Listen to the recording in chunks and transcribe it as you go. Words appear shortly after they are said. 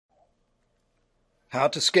How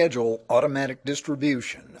to schedule automatic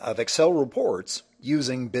distribution of Excel reports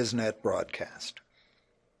using BizNet Broadcast.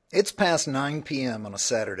 It's past 9 p.m. on a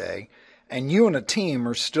Saturday, and you and a team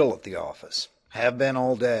are still at the office. Have been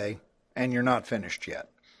all day, and you're not finished yet.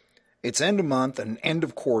 It's end of month and end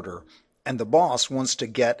of quarter, and the boss wants to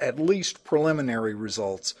get at least preliminary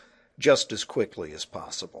results just as quickly as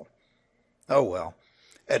possible. Oh well,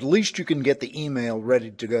 at least you can get the email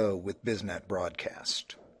ready to go with BizNet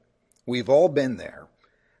Broadcast. We've all been there,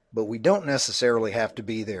 but we don't necessarily have to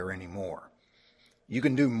be there anymore. You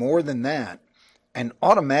can do more than that and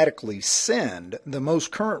automatically send the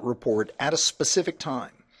most current report at a specific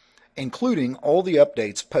time, including all the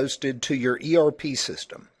updates posted to your ERP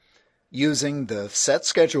system, using the Set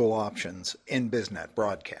Schedule options in BizNet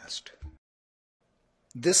Broadcast.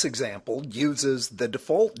 This example uses the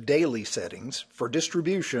default daily settings for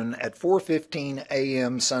distribution at 4:15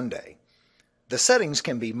 a.m. Sunday. The settings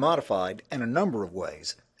can be modified in a number of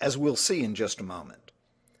ways, as we'll see in just a moment.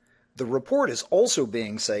 The report is also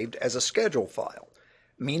being saved as a schedule file,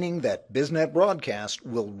 meaning that BizNet Broadcast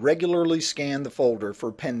will regularly scan the folder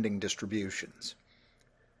for pending distributions.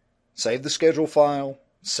 Save the schedule file,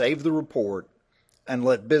 save the report, and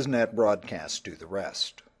let BizNet Broadcast do the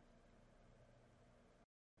rest.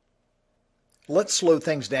 Let's slow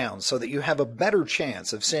things down so that you have a better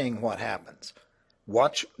chance of seeing what happens.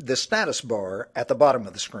 Watch the status bar at the bottom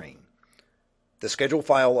of the screen. The schedule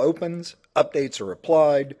file opens, updates are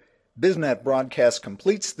applied, BizNet Broadcast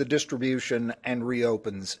completes the distribution and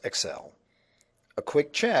reopens Excel. A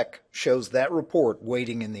quick check shows that report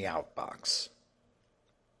waiting in the outbox.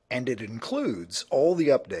 And it includes all the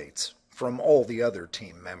updates from all the other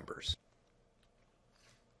team members.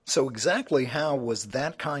 So exactly how was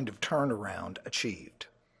that kind of turnaround achieved?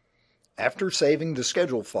 After saving the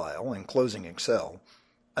schedule file and closing Excel,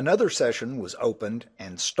 another session was opened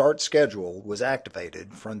and Start Schedule was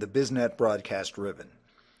activated from the BizNet Broadcast ribbon.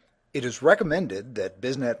 It is recommended that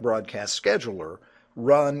BizNet Broadcast Scheduler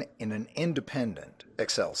run in an independent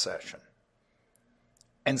Excel session.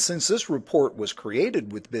 And since this report was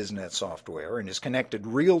created with BizNet software and is connected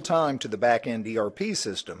real-time to the back-end ERP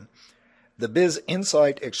system, the Biz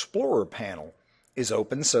Insight Explorer panel is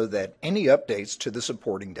open so that any updates to the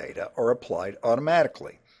supporting data are applied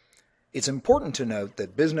automatically. It's important to note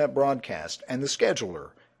that BizNet Broadcast and the scheduler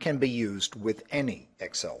can be used with any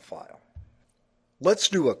Excel file. Let's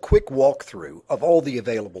do a quick walkthrough of all the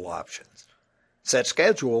available options. Set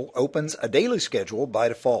Schedule opens a daily schedule by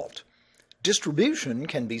default. Distribution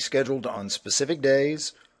can be scheduled on specific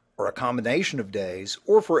days, or a combination of days,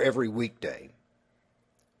 or for every weekday.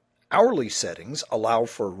 Hourly settings allow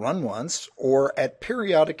for run once or at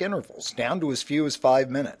periodic intervals down to as few as 5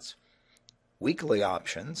 minutes. Weekly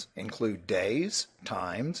options include days,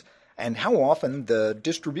 times, and how often the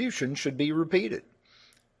distribution should be repeated.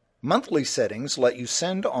 Monthly settings let you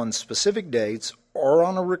send on specific dates or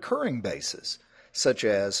on a recurring basis, such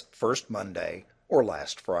as first Monday or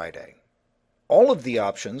last Friday. All of the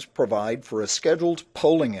options provide for a scheduled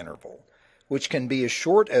polling interval, which can be as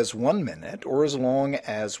short as 1 minute or as long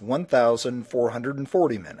as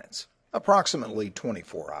 1,440 minutes, approximately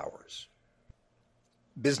 24 hours.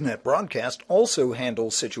 BizNet Broadcast also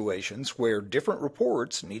handles situations where different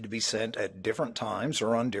reports need to be sent at different times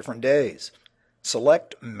or on different days.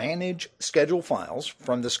 Select Manage Schedule Files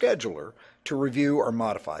from the scheduler to review or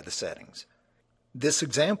modify the settings. This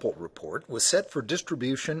example report was set for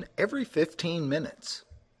distribution every 15 minutes.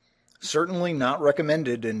 Certainly not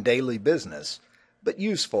recommended in daily business, but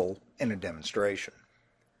useful in a demonstration.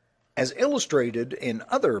 As illustrated in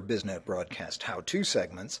other BizNet Broadcast how-to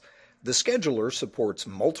segments, the scheduler supports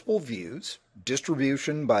multiple views,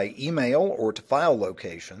 distribution by email or to file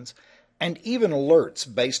locations, and even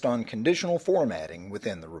alerts based on conditional formatting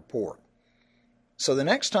within the report. So the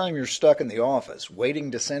next time you're stuck in the office waiting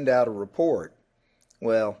to send out a report,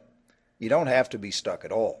 well, you don't have to be stuck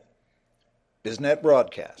at all. BizNet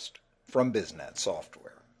Broadcast from BizNet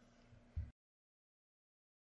Software.